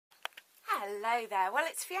Hello there, well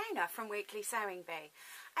it's Fiona from Weekly Sewing Bee.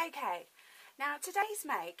 Okay, now today's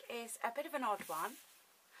make is a bit of an odd one.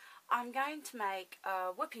 I'm going to make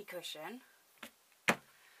a whoopee cushion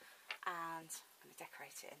and I'm going to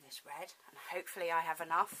decorate it in this red and hopefully I have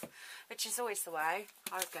enough, which is always the way.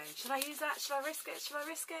 I was going, should I use that? Should I risk it? Should I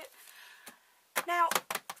risk it? Now,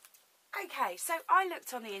 okay, so I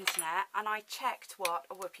looked on the internet and I checked what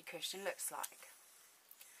a whoopee cushion looks like.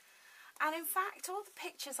 And in fact, all the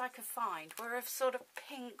pictures I could find were of sort of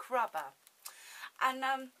pink rubber. And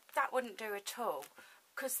that wouldn't do at all.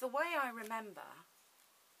 Because the way I remember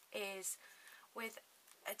is with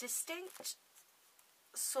a distinct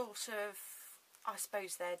sort of, I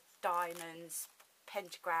suppose they're diamonds,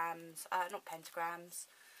 pentagrams, not pentagrams,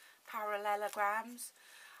 parallelograms.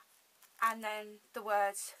 And then the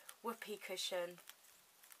words whoopee cushion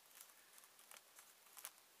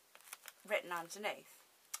written underneath.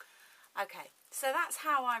 Okay, so that's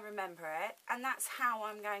how I remember it, and that's how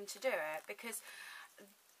I'm going to do it, because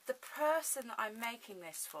the person that I'm making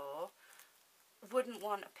this for wouldn't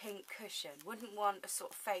want a pink cushion, wouldn't want a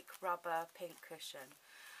sort of fake rubber pink cushion,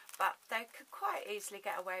 but they could quite easily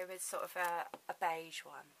get away with sort of a beige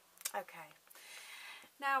one. Okay,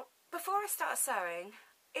 now before I start sewing,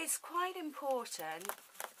 it's quite important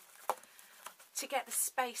to get the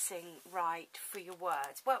spacing right for your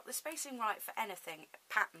words. Well, the spacing right for anything,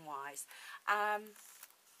 pattern-wise.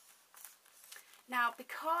 Now,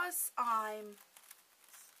 because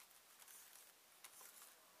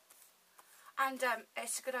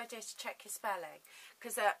it's a good idea to check your spelling,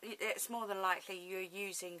 because it's more than likely you're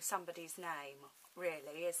using somebody's name,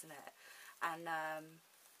 really, isn't it? And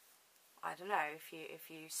I don't know, if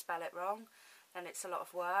you spell it wrong, then it's a lot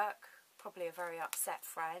of work, probably a very upset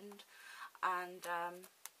friend. And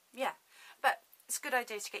yeah, but it's a good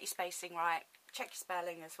idea to get your spacing right, check your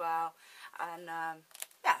spelling as well, and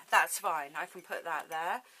yeah, that's fine. I can put that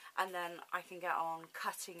there, and then I can get on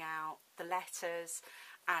cutting out the letters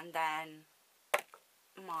and then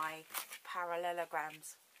my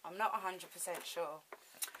parallelograms. I'm not 100% sure.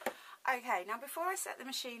 Okay, now before I set the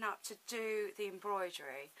machine up to do the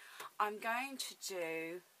embroidery, I'm going to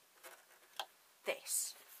do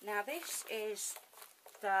this. Now this is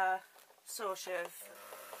the sort of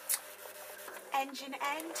engine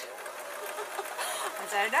end. I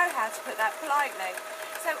don't know how to put that politely.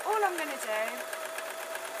 So all I'm going to do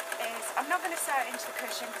is, I'm not going to sew it into the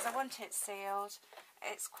cushion because I want it sealed.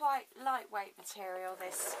 It's quite lightweight material,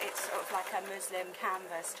 this. It's sort of like a muslin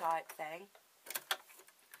canvas type thing.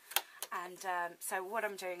 And so what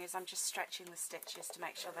I'm doing is I'm just stretching the stitches to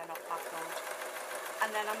make sure they're not buckled. And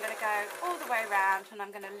then I'm going to go all the way around and I'm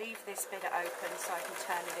going to leave this bit open so I can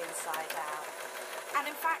turn it inside out. And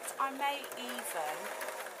in fact, I may even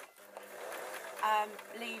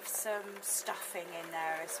leave some stuffing in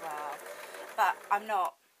there as well. But I'm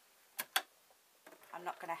not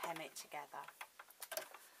going to hem it together.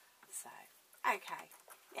 So, okay,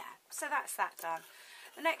 yeah, so that's that done.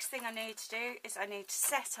 The next thing I need to do is I need to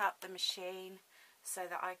set up the machine so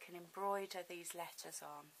that I can embroider these letters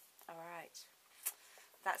on. Alright.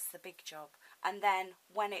 That's the big job. And then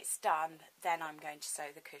when it's done, then I'm going to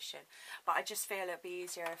sew the cushion. But I just feel it'd be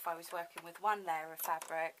easier if I was working with one layer of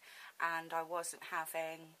fabric and I wasn't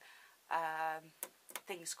having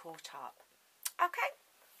things caught up. Okay.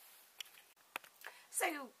 So,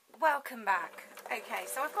 welcome back. Okay,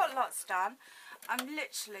 so I've got lots done. I'm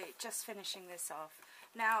literally just finishing this off.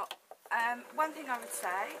 Now, one thing I would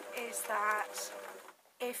say is that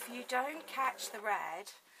if you don't catch the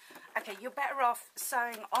red, okay, you're better off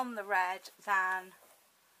sewing on the red than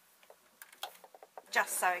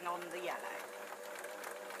just sewing on the yellow.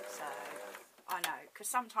 So, I know, because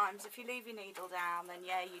sometimes if you leave your needle down, then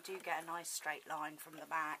yeah, you do get a nice straight line from the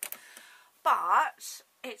back. But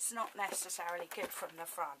it's not necessarily good from the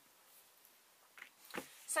front.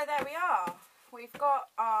 So there we are. We've got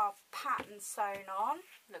our pattern sewn on.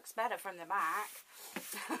 Looks better from the back.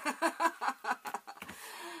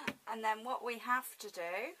 And then what we have to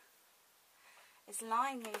do is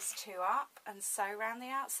line these two up and sew around the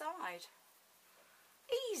outside.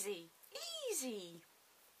 Easy, easy.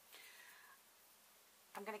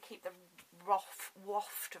 I'm going to keep the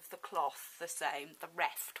waft of the cloth the same, the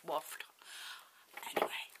waft.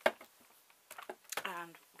 Anyway,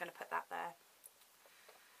 and I'm going to put that there.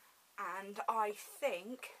 And I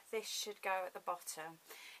think this should go at the bottom.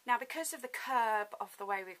 Now, because of the curb of the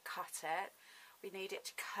way we've cut it, we need it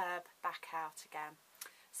to curb back out again.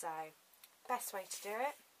 So, best way to do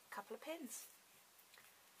it, a couple of pins.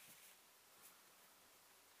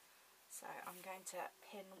 So I'm going to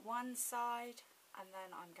pin one side and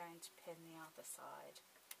then I'm going to pin the other side.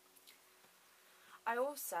 I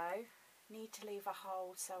also need to leave a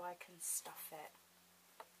hole so I can stuff it.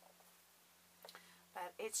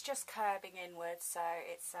 But it's just curving inwards, so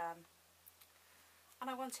it's and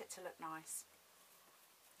I want it to look nice.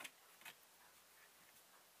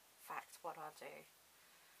 In fact, what I'll do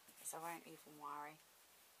is I won't even worry.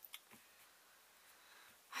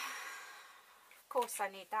 Of course I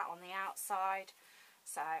need that on the outside,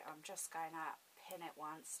 so I'm just going to pin it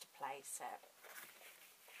once to place it.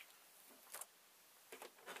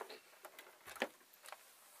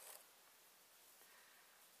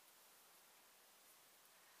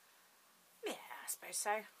 Yeah, I suppose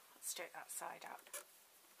so. Let's do it that side up.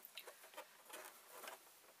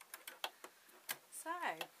 So,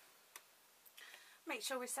 make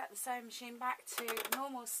sure we set the sewing machine back to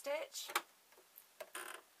normal stitch.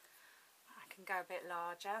 I can go a bit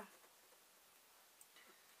larger.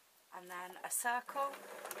 And then a circle.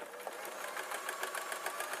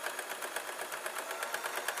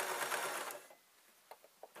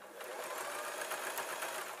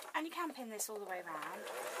 And you can pin this all the way around.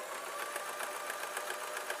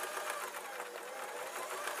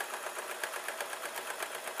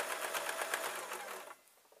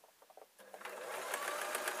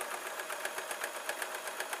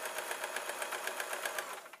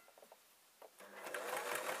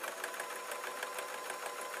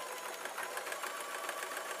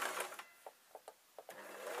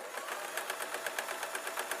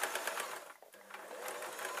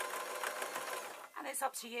 It's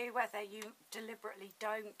up to you whether you deliberately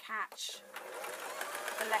don't catch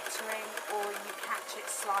the lettering or you catch it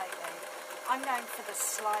slightly. I'm going for the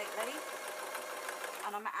slightly,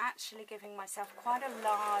 and I'm actually giving myself quite a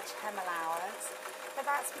large hem allowance, but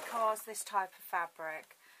that's because this type of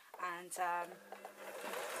fabric, and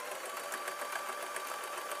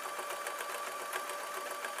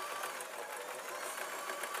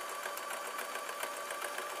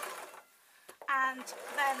and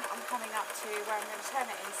then I'm coming up to where I'm going to turn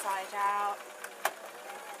it inside out,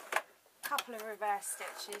 a couple of reverse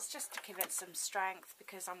stitches just to give it some strength,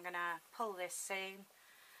 because I'm going to pull this seam,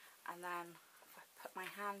 and then if I put my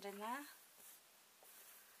hand in there,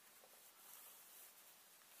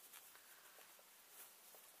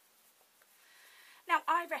 now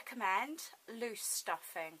I recommend loose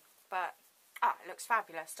stuffing, but it looks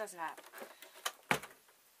fabulous, doesn't it?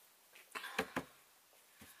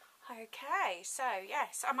 Okay, so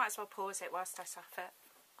yes, I might as well pause it whilst I stuff it.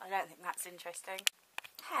 I don't think that's interesting.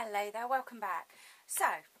 Hello there, welcome back. So,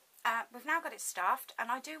 we've now got it stuffed, and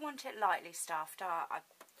I do want it lightly stuffed,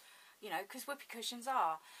 you know, because whoopee cushions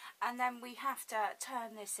are. And then we have to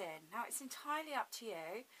turn this in. Now, it's entirely up to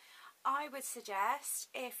you. I would suggest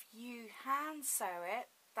if you hand sew it,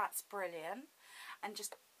 that's brilliant, and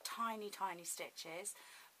just tiny, tiny stitches.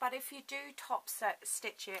 But if you do top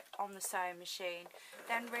stitch it on the sewing machine,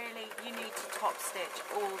 then really you need to top stitch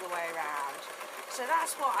all the way around. So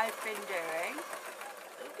that's what I've been doing.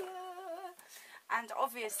 And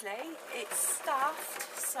obviously it's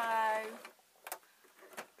stuffed, so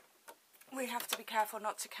we have to be careful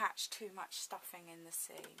not to catch too much stuffing in the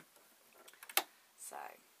seam. So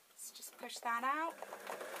let's just push that out.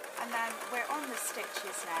 And then we're on the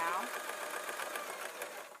stitches now.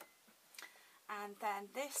 And then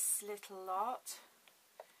this little lot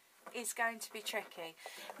is going to be tricky.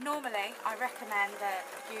 Normally, I recommend that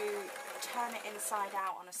you turn it inside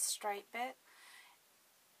out on a straight bit.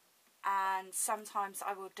 And sometimes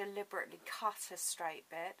I will deliberately cut a straight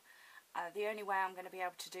bit. The only way I'm going to be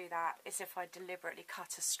able to do that is if I deliberately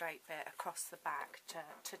cut a straight bit across the back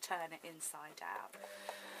to turn it inside out.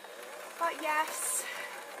 But yes,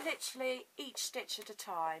 literally each stitch at a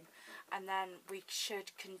time, and then we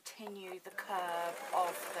should continue the curve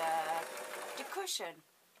of the cushion.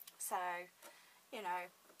 So, you know,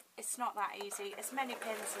 it's not that easy. As many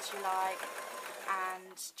pins as you like,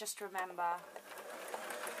 and just remember,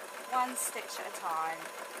 one stitch at a time.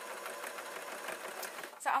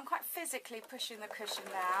 So I'm quite physically pushing the cushion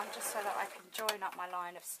down just so that I can join up my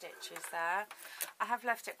line of stitches there. I have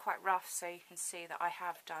left it quite rough so you can see that I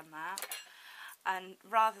have done that. And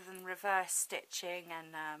rather than reverse stitching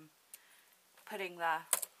and putting the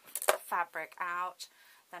fabric out,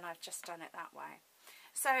 then I've just done it that way.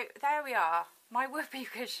 So there we are, my whoopee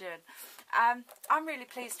cushion. I'm really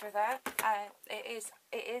pleased with it. It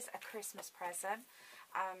is a Christmas present.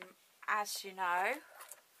 As you know,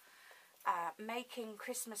 making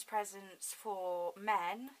Christmas presents for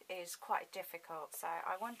men is quite difficult, so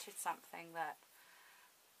I wanted something that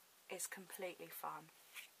is completely fun.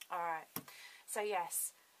 Alright, so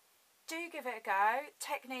yes, do give it a go.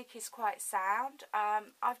 Technique is quite sound.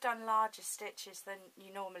 I've done larger stitches than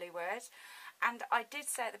you normally would, And I did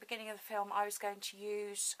say at the beginning of the film I was going to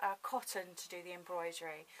use cotton to do the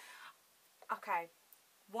embroidery. Okay,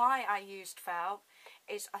 why I used felt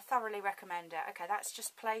is I thoroughly recommend it. Okay, that's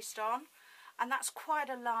just placed on, and that's quite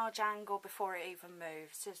a large angle before it even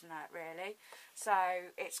moves, isn't it, really? So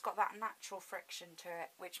it's got that natural friction to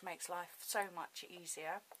it, which makes life so much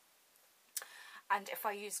easier. And if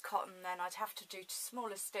I use cotton, then I'd have to do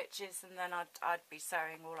smaller stitches, and then I'd be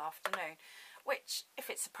sewing all afternoon. Which,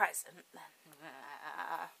 if it's a present, then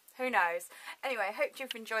who knows. Anyway, I hope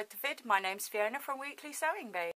you've enjoyed the vid. My name's Fiona from Weekly Sewing Bee.